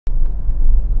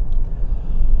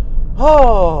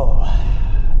Oh,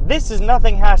 this is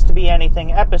Nothing Has to Be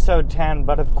Anything, episode 10,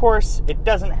 but of course, it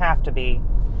doesn't have to be.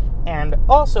 And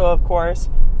also, of course,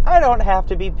 I don't have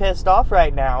to be pissed off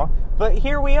right now, but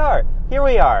here we are.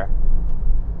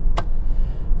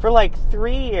 For like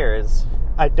 3 years,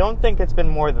 I don't think it's been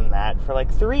more than that, for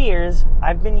like 3 years,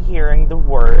 I've been hearing the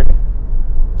word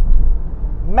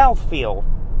mouthfeel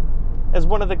as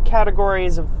one of the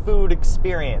categories of food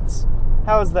experience.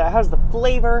 How's the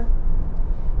flavor?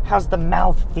 How's the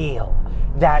mouthfeel?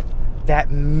 That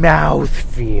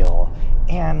mouthfeel.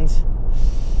 And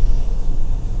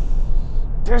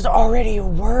there's already a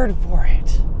word for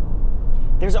it.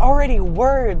 There's already a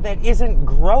word that isn't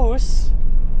gross.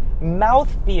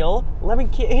 Mouthfeel. Let me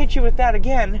hit you with that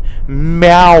again.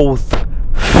 Mouthfeel.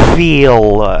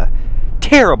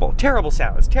 Terrible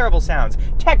sounds.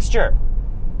 Texture.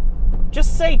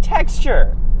 Just say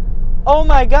texture. Oh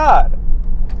my god.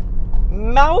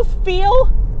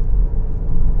 Mouthfeel?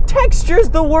 Texture's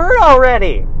the word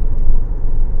already.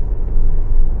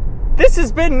 This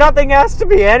has been Nothing Has to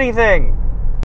Be Anything.